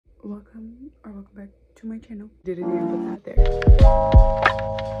welcome back to my channel. Didn't even put that there.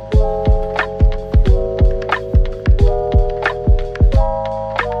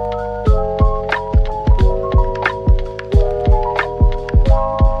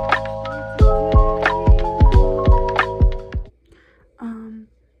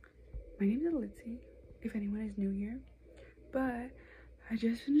 My name is Litzy, if anyone is new here, but I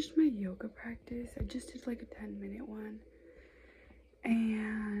just finished my yoga practice. I just did like a 10-minute one,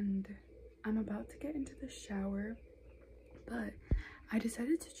 and I'm about to get into the shower, but I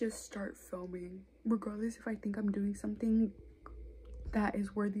decided to just start filming regardless if I think I'm doing something that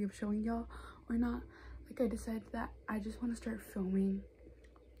is worthy of showing y'all or not. Like, I decided that I just want to start filming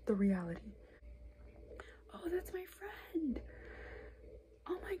the reality. Oh, that's my friend.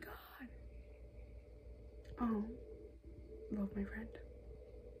 Oh my god. Oh, love my friend.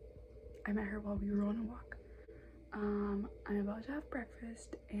 I met her while we were on a walk. I'm about to have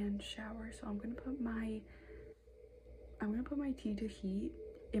breakfast and shower, so I'm gonna put my tea to heat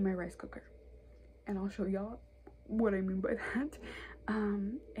in my rice cooker, and I'll show y'all what I mean by that.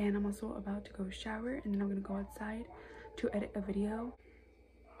 And I'm also about to go shower, and then I'm gonna go outside to edit a video.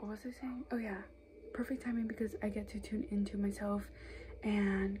 What was I saying? Oh yeah, perfect timing because I get to tune into myself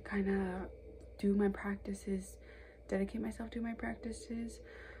and kind of do my practices, dedicate myself to my practices,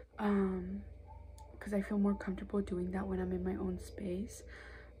 because I feel more comfortable doing that when I'm in my own space.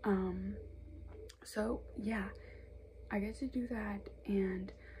 So yeah, I get to do that,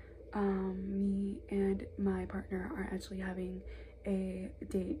 and me and my partner are actually having a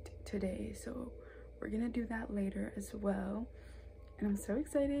date today, so we're gonna do that later as well, and I'm so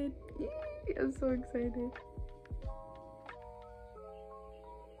excited. Yay, I'm so excited.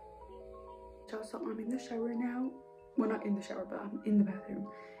 So I'm in the shower now. Well, not in the shower, but I'm in the bathroom,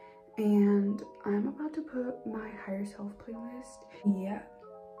 and I'm about to put my higher self playlist. Yeah,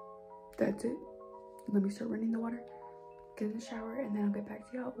 that's it. Let me start running the water, get in the shower, and then I'll get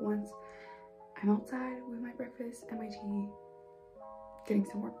back to y'all once I'm outside with my breakfast and my tea, getting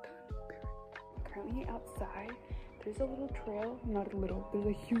some work done. Currently outside, there's a little trail, not a little, there's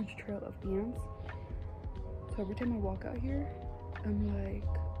a huge trail of ants. So every time I walk out here, I'm like,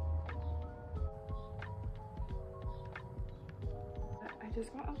 I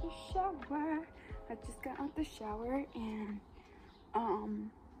just got out the shower. And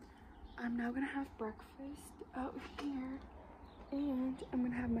I'm now gonna have breakfast out here, and I'm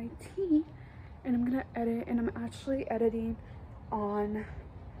gonna have my tea, and I'm gonna edit, and I'm actually editing on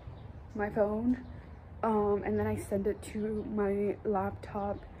my phone, and then I send it to my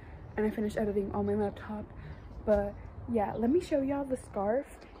laptop, and I finish editing on my laptop. But yeah, let me show y'all the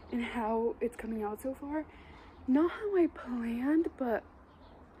scarf and how it's coming out so far. Not how I planned, but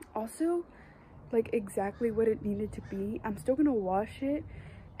also like exactly what it needed to be. I'm still gonna wash it,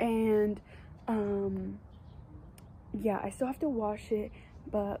 and yeah, I still have to wash it,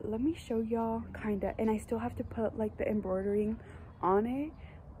 but let me show y'all kinda. And I still have to put like the embroidering on it,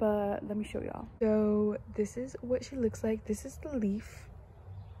 but let me show y'all. So this is what she looks like. This is the leaf,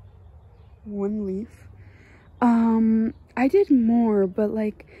 one leaf. I did more, but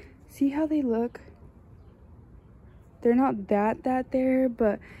like, see how they look? They're not that there,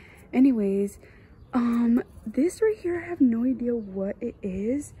 but anyways, this right here, I have no idea what it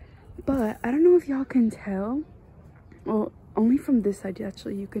is, but I don't know if y'all can tell. Well, only from this side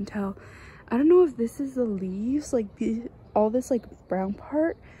actually you can tell. I don't know if this is the leaves, like all this like brown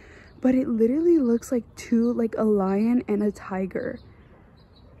part, but it literally looks like like a lion and a tiger.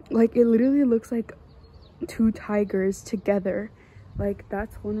 Like, it literally looks like two tigers together. Like,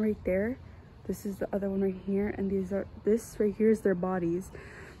 that's one right there, this is the other one right here, and this right here is their bodies.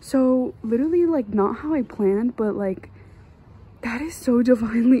 So literally, like, not how I planned, but like, that is so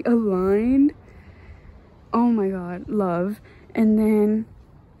divinely aligned. Oh my god, love. And then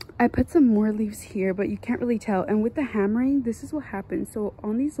I put some more leaves here, but you can't really tell. And with the hammering, this is what happens. So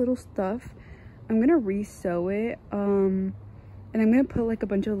on these little stuff, I'm gonna re-sew it, and I'm gonna put like a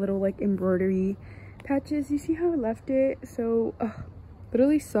bunch of little like embroidery patches. You see how I left it? So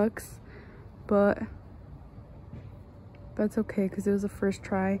literally sucks, but that's okay because it was the first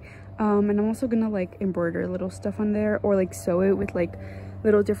try. And I'm also gonna like embroider little stuff on there, or like sew it with like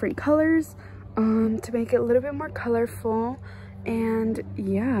little different colors, to make it a little bit more colorful. And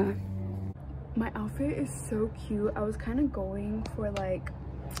yeah, my outfit is so cute. I was kind of going for like,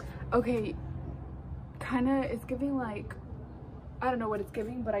 okay, kind of, it's giving like, I don't know what it's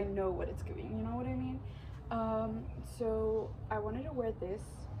giving, but I know what it's giving, you know what I mean? So I wanted to wear this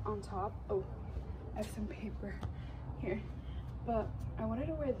on top. Oh, I have some paper here, but I wanted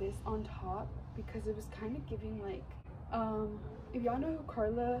to wear this on top because it was kind of giving like if y'all know who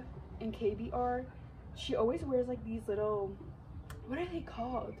Carla and KB are, she always wears like these little, what are they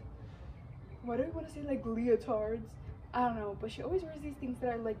called? Why do I want to say like leotards? I don't know, but she always wears these things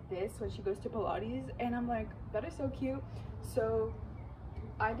that are like this when she goes to Pilates, and I'm like, that is so cute. So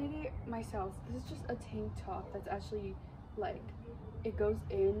I did it myself. This is just a tank top that's actually like, it goes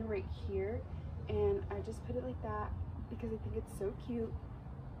in right here, and I just put it like that because I think it's so cute.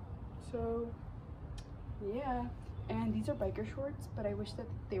 So yeah, and these are biker shorts, but I wish that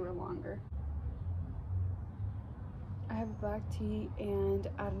they were longer. I have a black tea and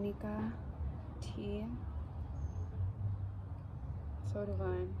Arnica tea. So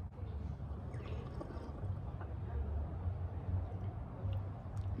divine.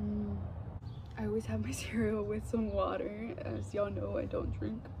 I always have my cereal with some water. As y'all know, I don't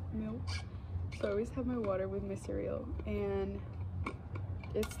drink milk, so I always have my water with my cereal, and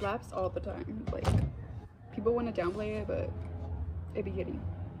it slaps all the time. Like, people want to downplay it, but it be hitting.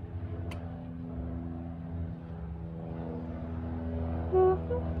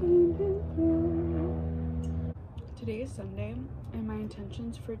 Today is Sunday, and my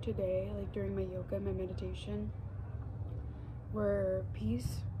intentions for today, like during my yoga and my meditation, were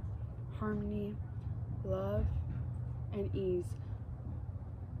peace, harmony, love, and ease.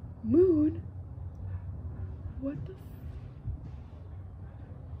 Moon? What the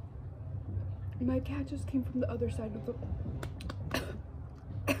my cat just came from the other side of the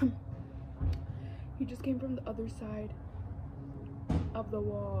he just came from the other side of the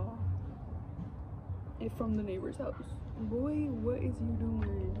wall. It's from the neighbor's house. Boy, what is you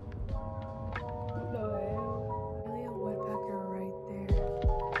doing? What the hell? Really a woodpecker right there.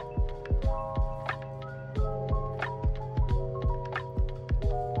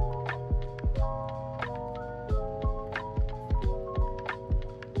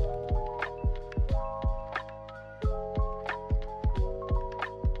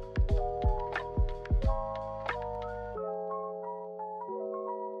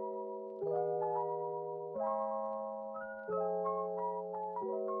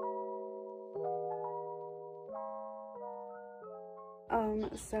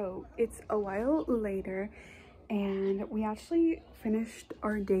 So it's a while later, and we actually finished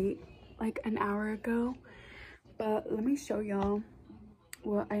our date like an hour ago, but let me show y'all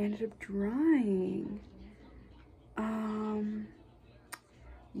what I ended up drawing.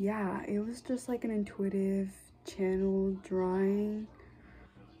 Yeah, it was just like an intuitive channel drawing.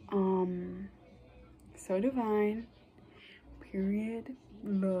 So divine, period,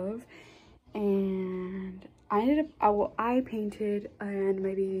 love. And I ended up, I painted and my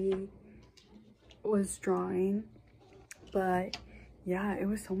baby was drawing, but yeah, it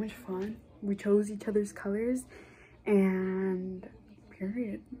was so much fun. We chose each other's colors, and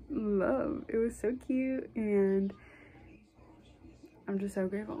period, love. It was so cute, and I'm just so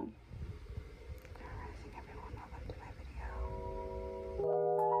grateful. Everyone, welcome to my video.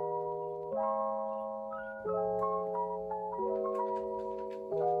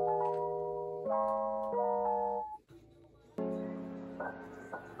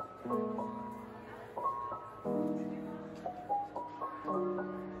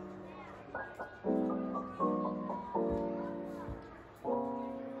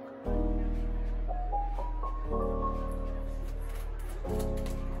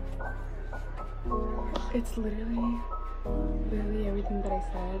 It's literally everything that I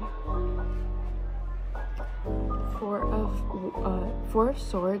said. Four of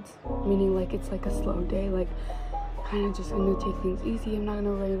Swords, meaning like it's like a slow day, like kind of just gonna take things easy. I'm not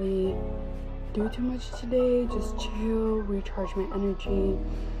gonna really do too much today, just chill, recharge my energy,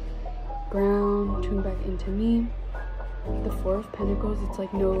 ground, tune back into me. The Four of Pentacles, it's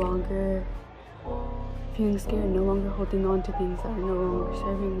like no longer feeling scared, no longer holding on to things that are no longer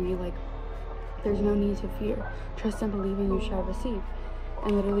serving me. Like, there's no need to fear. Trust and believe, and you shall receive.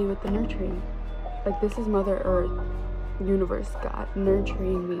 And literally with the nurturing, like, this is Mother Earth, universe, God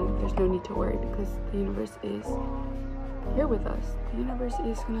nurturing me. There's no need to worry, because the universe is here with us. The universe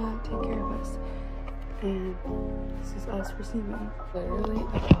is gonna take care of us, and this is us receiving. Literally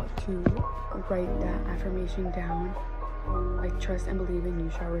about to write that affirmation down, like, trust and believe and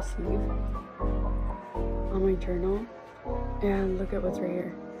you shall receive, on my journal. And look at what's right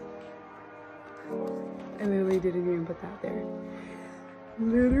here. I literally didn't even put that there.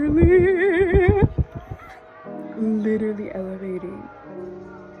 Literally elevating.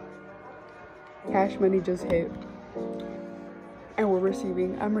 Cash money just hit, and we're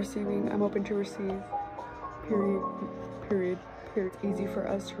receiving. I'm receiving. I'm open to receive. Period. It's easy for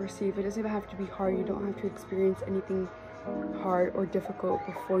us to receive. It doesn't even have to be hard. You don't have to experience anything hard or difficult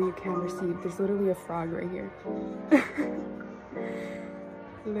before you can receive. There's literally a frog right here.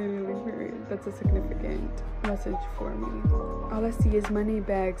 Literally, period. That's a significant message for me. All I see is money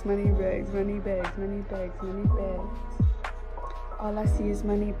bags, money bags, money bags, money bags, money bags. All I see is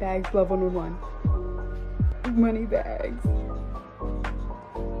money bags, love 111. Money bags.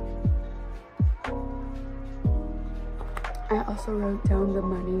 I also wrote down the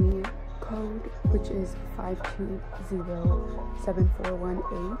money code, which is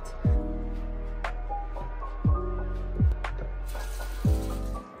 5207418.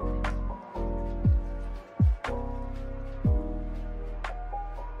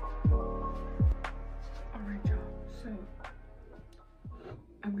 Alright, y'all, so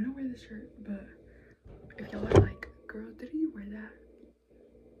I'm gonna wear this shirt, but if y'all are like, girl, didn't you wear that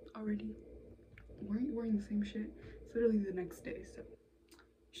already? Weren't you wearing the same shit? It's literally the next day, so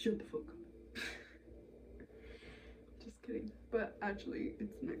shut the fuck up. Just kidding. But actually,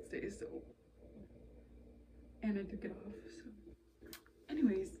 it's the next day, so. And I took it off, so.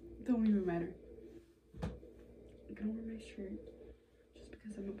 Anyways, don't even matter. I'm gonna wear my shirt just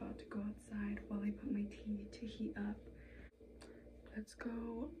because I'm about to go outside while I put my tea to heat up. Let's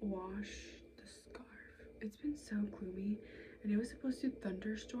go wash the scarf. It's been so gloomy, and it was supposed to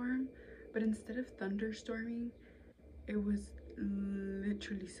thunderstorm, but instead of thunderstorming, it was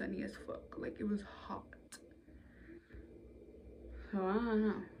literally sunny as fuck. Like, it was hot. So I don't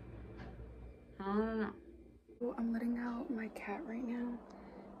know. Well, I'm letting out my cat right now,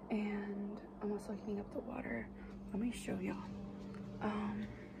 and I'm also heating up the water. Let me show y'all. 1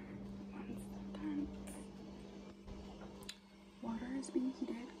 second. Water is being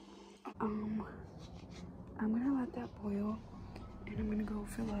heated. I'm gonna let that boil, and I'm gonna go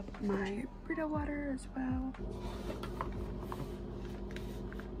fill up my Brita water as well.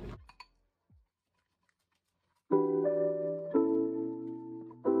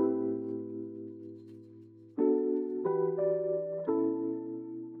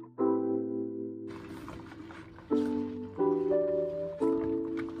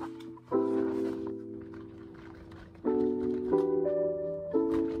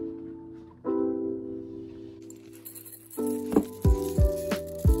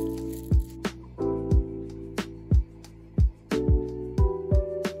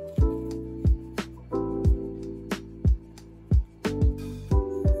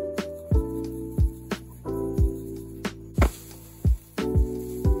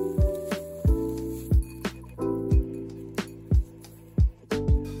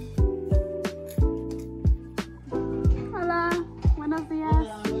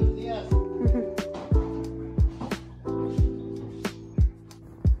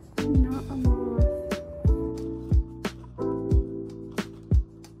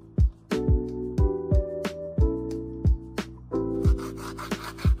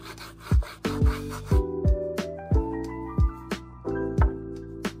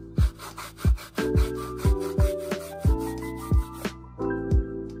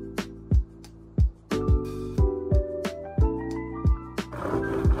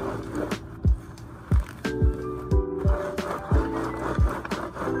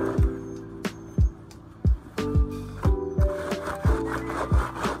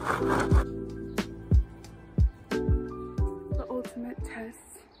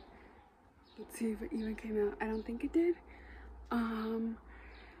 See if it even came out. I don't think it did.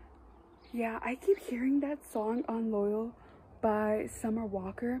 Yeah, I keep hearing that song Unloyal by Summer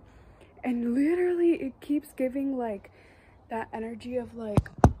Walker, and literally it keeps giving like that energy of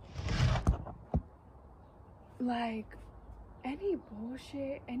like any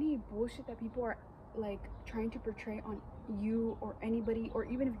bullshit that people are like trying to portray on you or anybody, or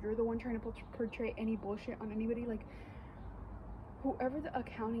even if you're the one trying to portray any bullshit on anybody, like whoever the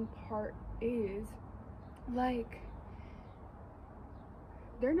accounting part is, like,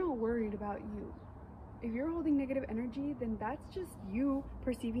 they're not worried about you. If you're holding negative energy, then that's just you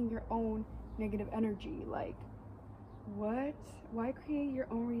perceiving your own negative energy. Like, what? Why create your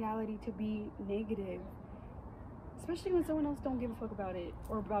own reality to be negative? Especially when someone else don't give a fuck about it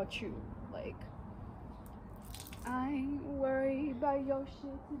or about you. Like, I ain't worried about your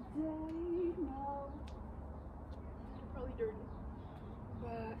shit today, no. You're probably dirty.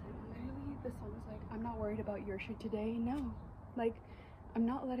 But literally the song is like, I'm not worried about your shit today, no. Like, I'm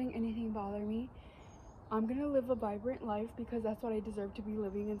not letting anything bother me. I'm gonna live a vibrant life because that's what I deserve to be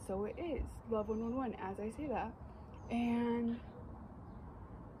living, and so it is. Love 111, as I say that. And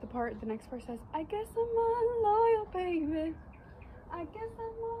the next part says, I guess I'm unloyal, baby. I guess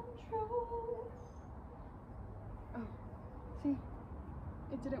I'm untrue. Oh, see,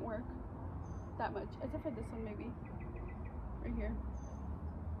 it didn't work that much, except for this one maybe, right here.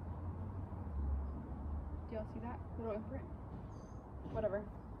 Do y'all see that little imprint? whatever,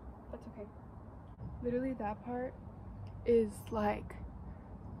 that's okay. Literally that part is like,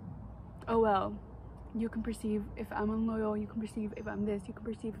 oh well, you can perceive if I'm unloyal, you can perceive if I'm this, you can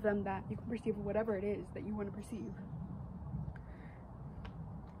perceive if I'm that, you can perceive whatever it is that you want to perceive.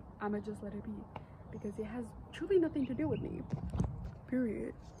 I'ma just let it be, because it has truly nothing to do with me,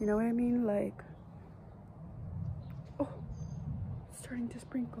 period. You know what I mean? Like, oh, it's starting to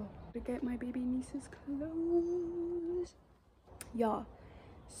sprinkle. To get my baby niece's clothes, y'all.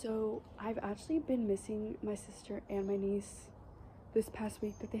 So I've actually been missing my sister and my niece this past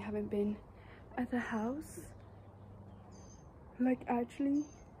week that they haven't been at the house. Like, actually,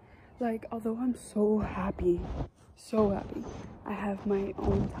 like, although I'm so happy I have my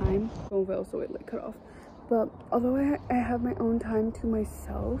own time. Don't veil so it like cut off. But although I have my own time to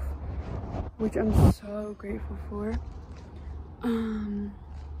myself, which I'm so grateful for, and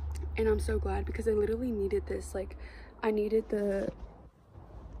I'm so glad, because I literally needed this. Like, I needed to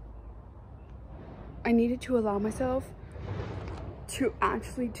allow myself to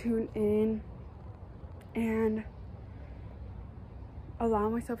actually tune in and allow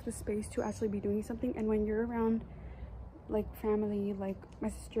myself the space to actually be doing something. And when you're around like family, like my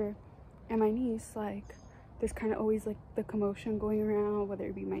sister and my niece, like there's kind of always like the commotion going around, whether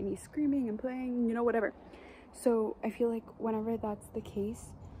it be my niece screaming and playing, you know, whatever. So I feel like whenever that's the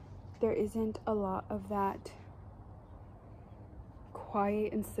case, there isn't a lot of that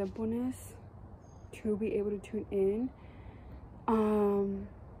quiet and simpleness to be able to tune in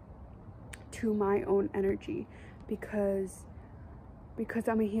to my own energy, because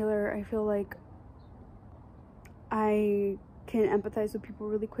I'm a healer. I feel like I can empathize with people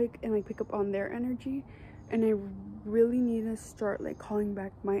really quick and like pick up on their energy, and I really need to start like calling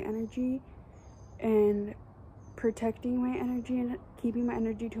back my energy and protecting my energy and keeping my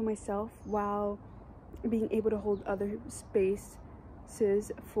energy to myself, while being able to hold other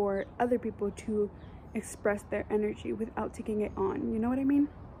spaces for other people to express their energy without taking it on. You know what I mean?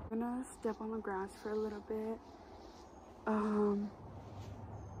 I'm gonna step on the grass for a little bit. I'm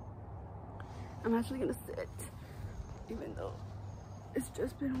actually gonna sit, even though it's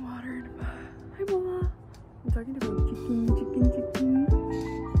just been watered. Hi Mola. I'm talking to my chicken.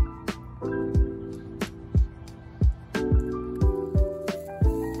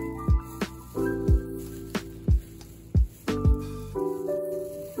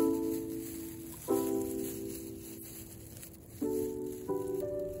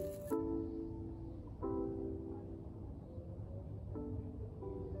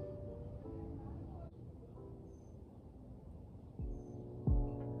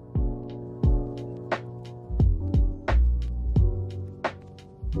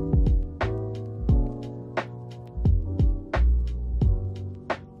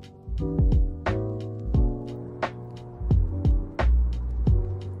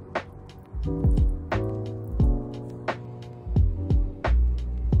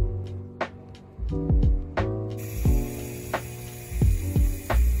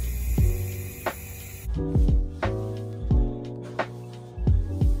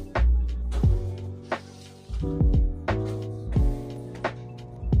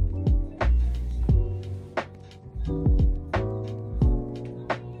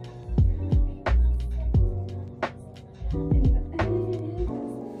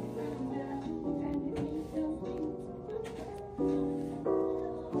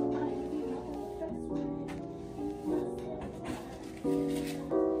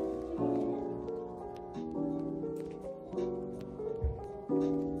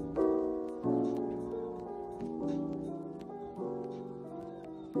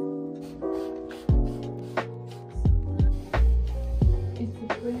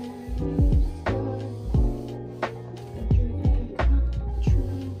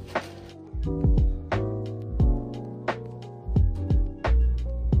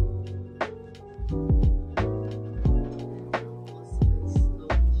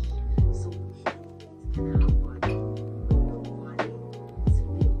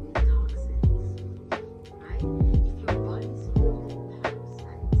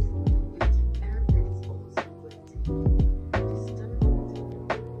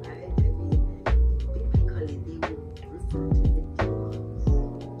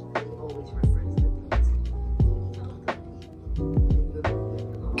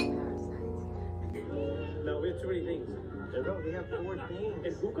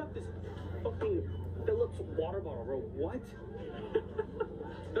 And who got this fucking Philips water bottle, bro? What?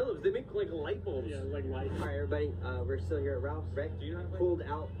 Philips, they make like light bulbs. Yeah, like light. Alright everybody, we're still here at Ralph's. Rick pulled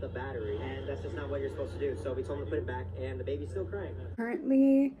out the battery, and that's just not what you're supposed to do. So we told him to put it back, and the baby's still crying.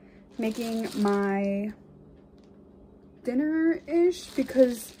 Currently making my dinner-ish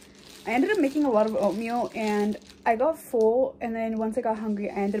because I ended up making a lot of oatmeal and I got full, and then once I got hungry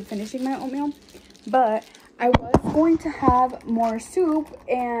I ended up finishing my oatmeal. But I was going to have more soup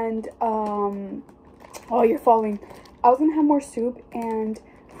and oh, you're falling. I was gonna have more soup and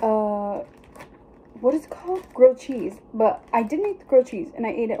what is it called, grilled cheese, but I didn't eat the grilled cheese and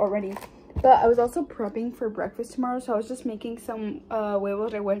I ate it already. But I was also prepping for breakfast tomorrow, so I was just making some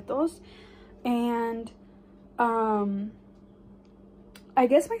huevos revueltos, and I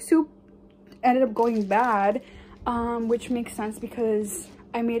guess my soup ended up going bad, which makes sense because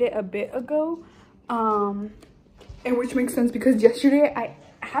I made it a bit ago, and which makes sense because yesterday I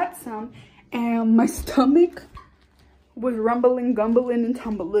had some and my stomach was rumbling, gumbling, and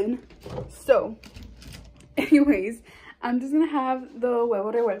tumbling. So anyways, I'm just gonna have the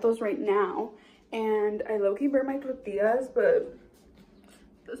huevos revueltos right now, and I low-key burnt my tortillas, but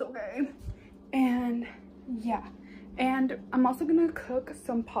that's okay. And yeah, and I'm also gonna cook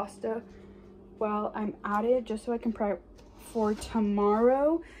some pasta while I'm at it, just so I can prep for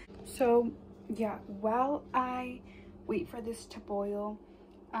tomorrow. So yeah, while I wait for this to boil,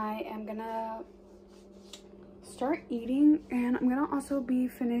 I am gonna start eating, and I'm gonna also be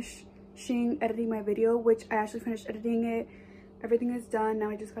finishing editing my video, which I actually finished editing it. Everything is done now.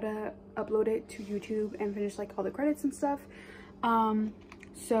 I just gotta upload it to YouTube and finish like all the credits and stuff.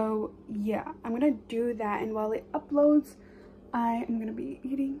 So yeah, I'm gonna do that, and while it uploads I am gonna be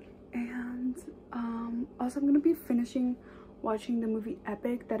eating, and also I'm gonna be finishing watching the movie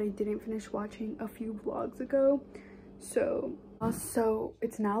Epic that I didn't finish watching a few vlogs ago. So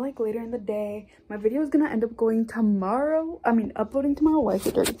it's now like later in the day. My video is gonna end up going tomorrow. I mean, uploading tomorrow. Why is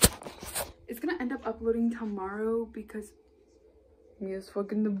it dirty? It's gonna end up uploading tomorrow because me is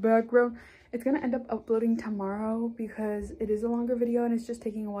fucking in the background. It's gonna end up uploading tomorrow because it is a longer video and it's just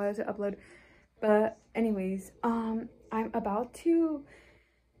taking a while to upload. But anyways, I'm about to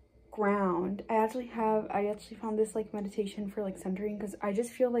ground. I actually found this like meditation for like centering, because I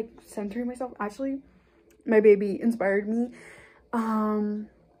just feel like centering myself. Actually, my baby inspired me.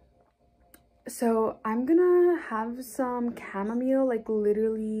 So I'm gonna have some chamomile, like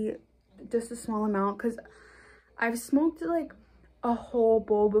literally just a small amount, because I've smoked like a whole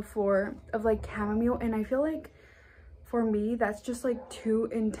bowl before of like chamomile, and I feel like for me that's just like too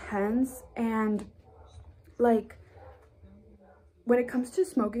intense. And like when it comes to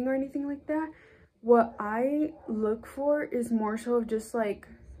smoking or anything like that, what I look for is more so of just like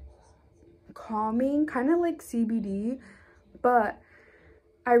calming, kind of like CBD. But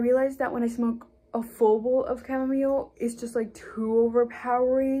I realized that when I smoke a full bowl of chamomile, it's just like too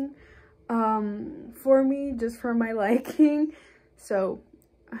overpowering for me, just for my liking. So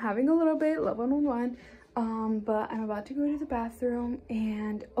having a little bit, love 111. But I'm about to go to the bathroom,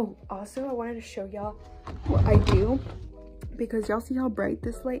 and oh, also I wanted to show y'all what I do, because y'all see how bright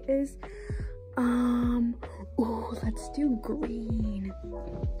this light is. Oh, let's do green.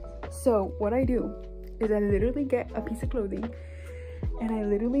 So what I do is I literally get a piece of clothing and I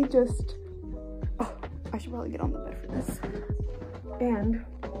literally just, oh, I should probably get on the bed for this, and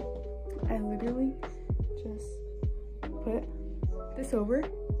I literally just put this over,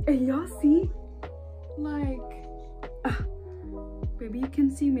 and y'all see, like, maybe you can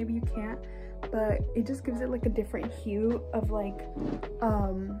see, maybe you can't, but it just gives it like a different hue of like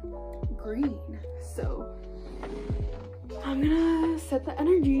green. So I'm gonna set the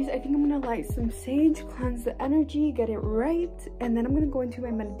energies. I think I'm gonna light some sage, cleanse the energy, get it right, and then I'm gonna go into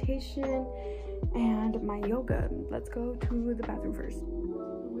my meditation and my yoga. Let's go to the bathroom first.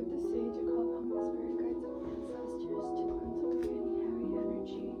 With the sage, I call upon my spirit guides and ancestors to cleanse away any heavy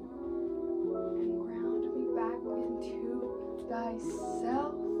energy and ground me back into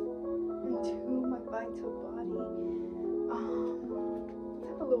thyself, into my vital body. Let's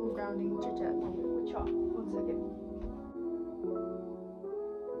have a little grounding chit chat moment with y'all. 1 second.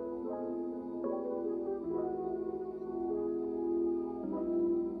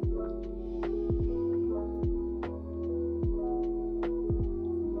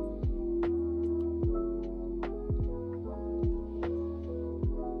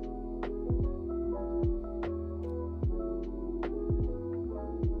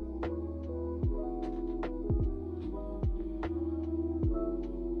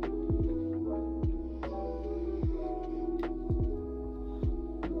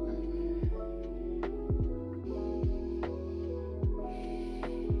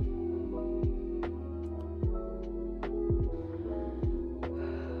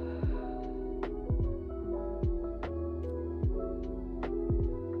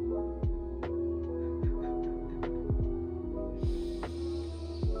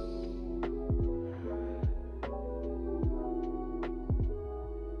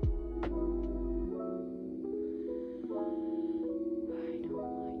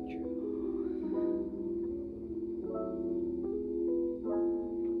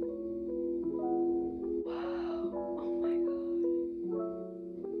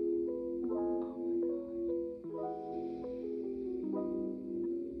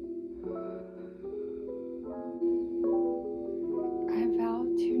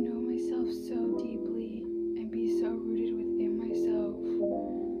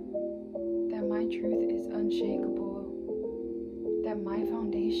 truth is unshakable, that my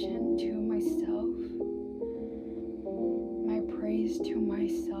foundation to myself, my praise to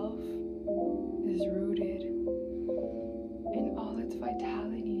myself is rooted in all its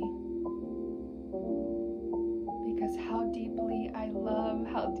vitality. Because how deeply I love,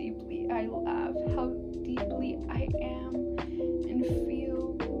 how deeply I laugh, how deeply I am and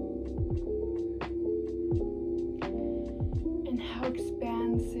feel, and how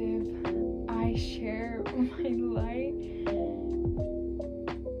expansive I share my light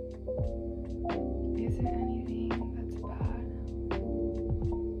isn't anything that's bad.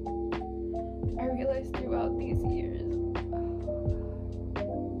 I realized throughout these years,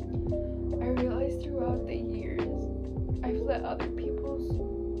 I've let other people's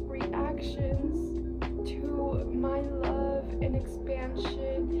reactions to my love and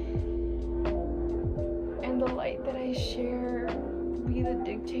expansion and the light that I share be the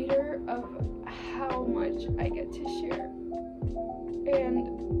dictator of how much I get to share.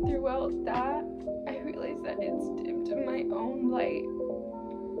 And throughout that, I realized that it's dimmed my own light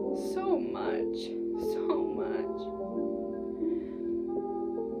so much.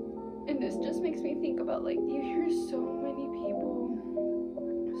 And this just makes me think about, like, you hear so many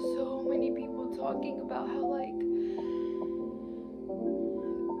people talking about how, like,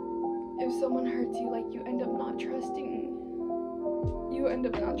 if someone hurts you, like, you end up not trusting,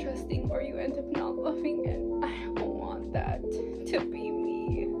 or you end up not loving it. I don't want that to be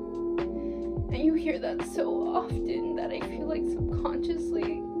me. And you hear that so often that I feel like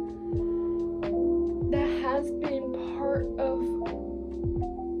subconsciously that has been part of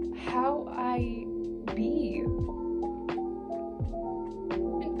how I be.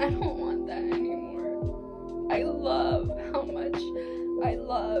 And I don't want that anymore. I love how much I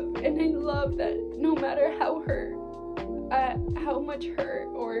love, and I love that no matter how much hurt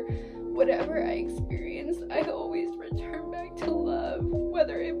or whatever I experience, I always return back to love,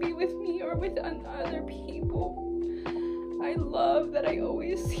 whether it be with me or with other people. I love that I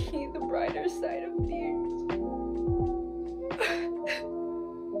always see the brighter side of things.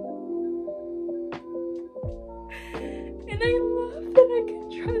 And I love that I can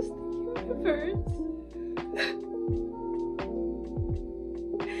trust the universe.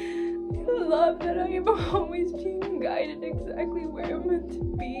 I love that I am always being guided exactly where I'm meant to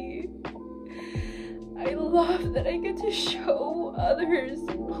be. I love that I get to show others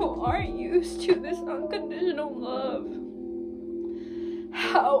who aren't used to this unconditional love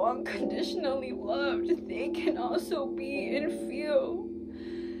how unconditionally loved they can also be and feel.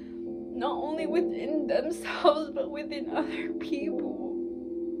 Not only within themselves, but within other people.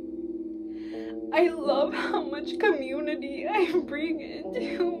 I love how much community I bring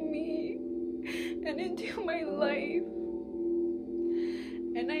into me and into my life.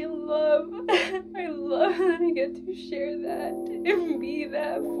 And I love that I get to share that and be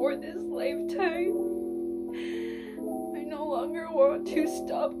that for this lifetime. I no longer want to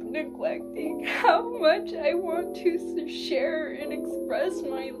stop neglecting how much I want to share and express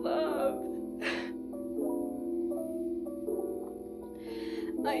my love.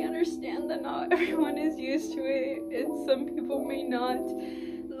 I understand that not everyone is used to it, and some people may not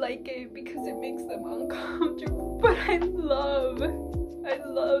like it because it makes them uncomfortable, but I love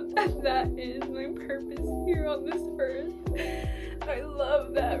that is my purpose here on this earth. I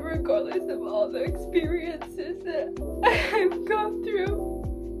love that regardless of all the experiences that I've gone through,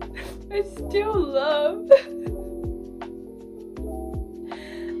 I still love.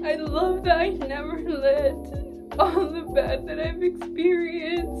 I love that I never let all the bad that I've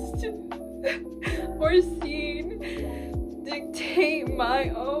experienced or seen dictate my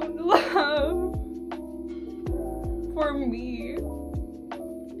own love for me,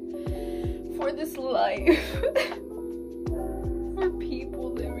 for this life, for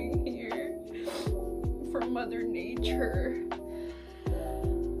people living here, for Mother Nature.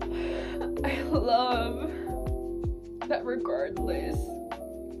 I love that regardless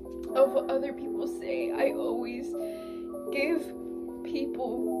of what other people say, I always give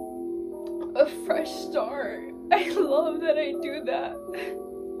people a fresh start. I love that I do that.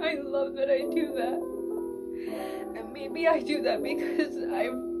 I love that I do that. And maybe I do that because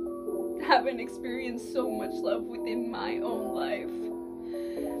I haven't experienced so much love within my own life.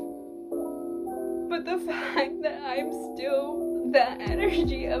 But the fact that I'm still that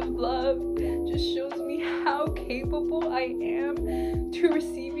energy of love just shows me how capable I am to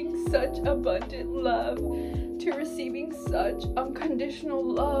receiving such abundant love, to receiving such unconditional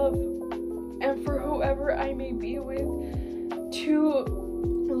love, and for whoever I may be with, to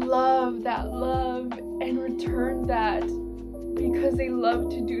love that love and return that because they love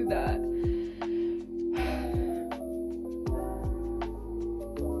to do that.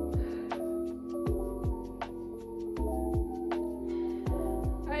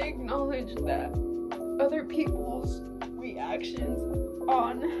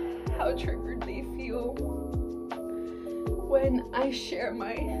 how triggered they feel when I share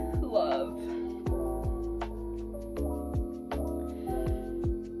my love.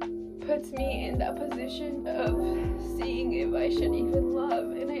 Puts me in that position of seeing if I should even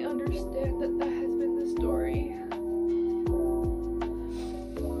love, and I understand that that has been the story.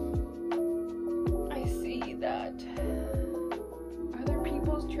 I see that other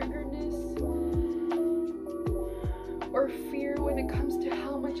people's triggerness or fear when it comes to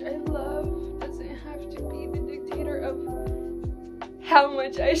how much I love doesn't have to be the dictator of how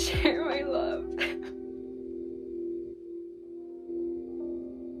much I share my love.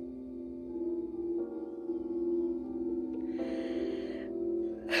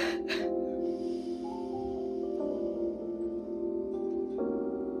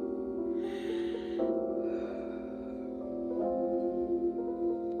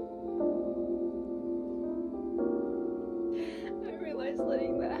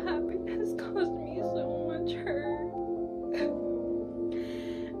 Letting that happen has caused me so much hurt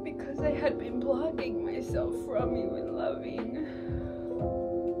because I had been blocking myself from even loving.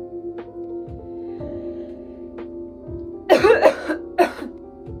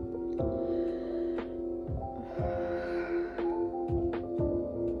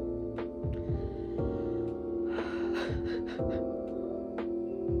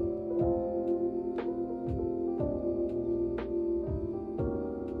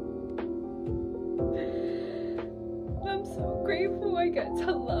 I'm so grateful I get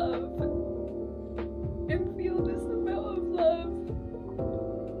to love and feel this amount of love.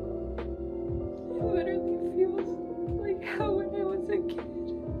 It literally feels like how when I was a kid.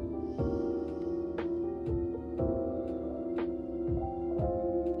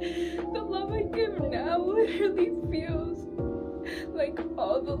 The love I give now literally feels like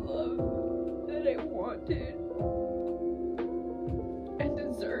all the love that I wanted and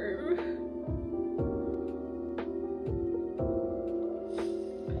deserve.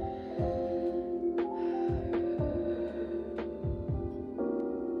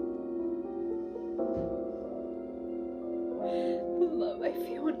 The love I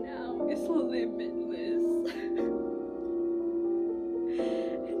feel now is limitless.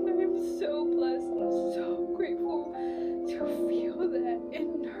 And I'm so blessed and so grateful to feel that and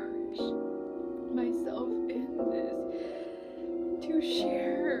nourish myself in this. To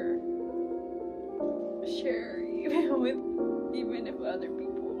share even if other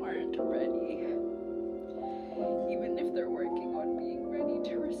people aren't ready. Even if they're working on being ready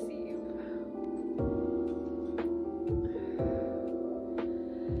to receive.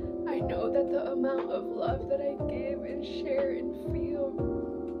 I know that the amount of love that I give and share and feel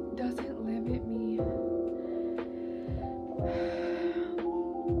doesn't limit me.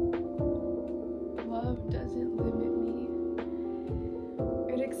 Love doesn't limit me.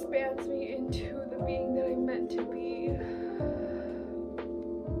 It expands me into the being that I'm meant to be.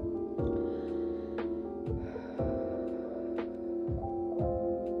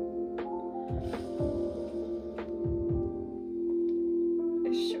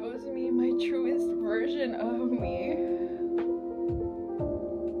 Shows me my truest version of me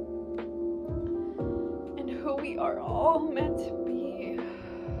and who we are all meant to be.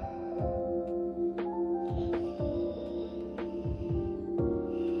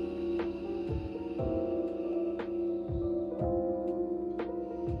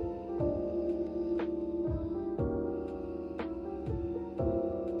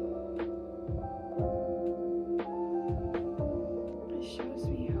 Shows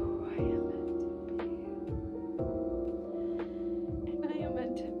me who I am meant to be. And I am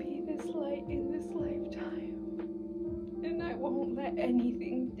meant to be this light in this lifetime. And I won't let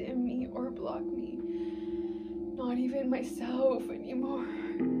anything dim me or block me. Not even myself anymore.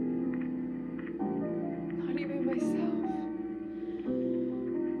 Not even myself.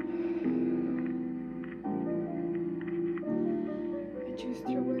 I choose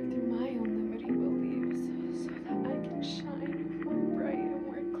to work through my own limiting beliefs so that I can shine more bright and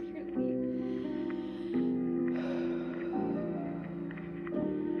more clearly.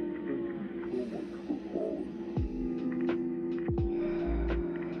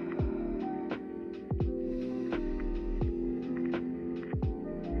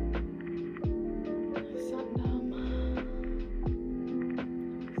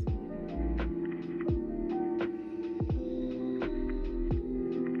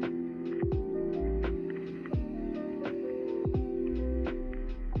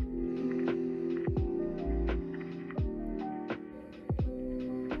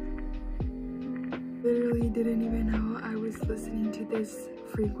 Literally didn't even know I was listening to this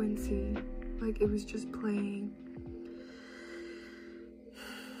frequency. Like, it was just playing.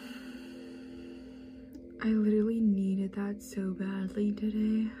 I literally needed that so badly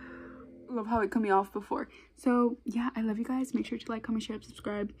today. Love how it cut me off before. So yeah, I love you guys. Make sure to like, comment, share, and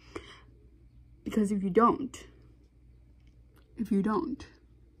subscribe, because if you don't, the cuckoo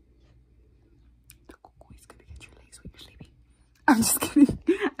is gonna get your legs when you're sleeping. I'm just kidding.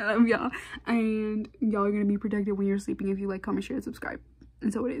 I love y'all, and y'all are gonna be protected when you're sleeping if you like, comment, share, and subscribe.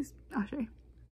 And so it is. Ashe.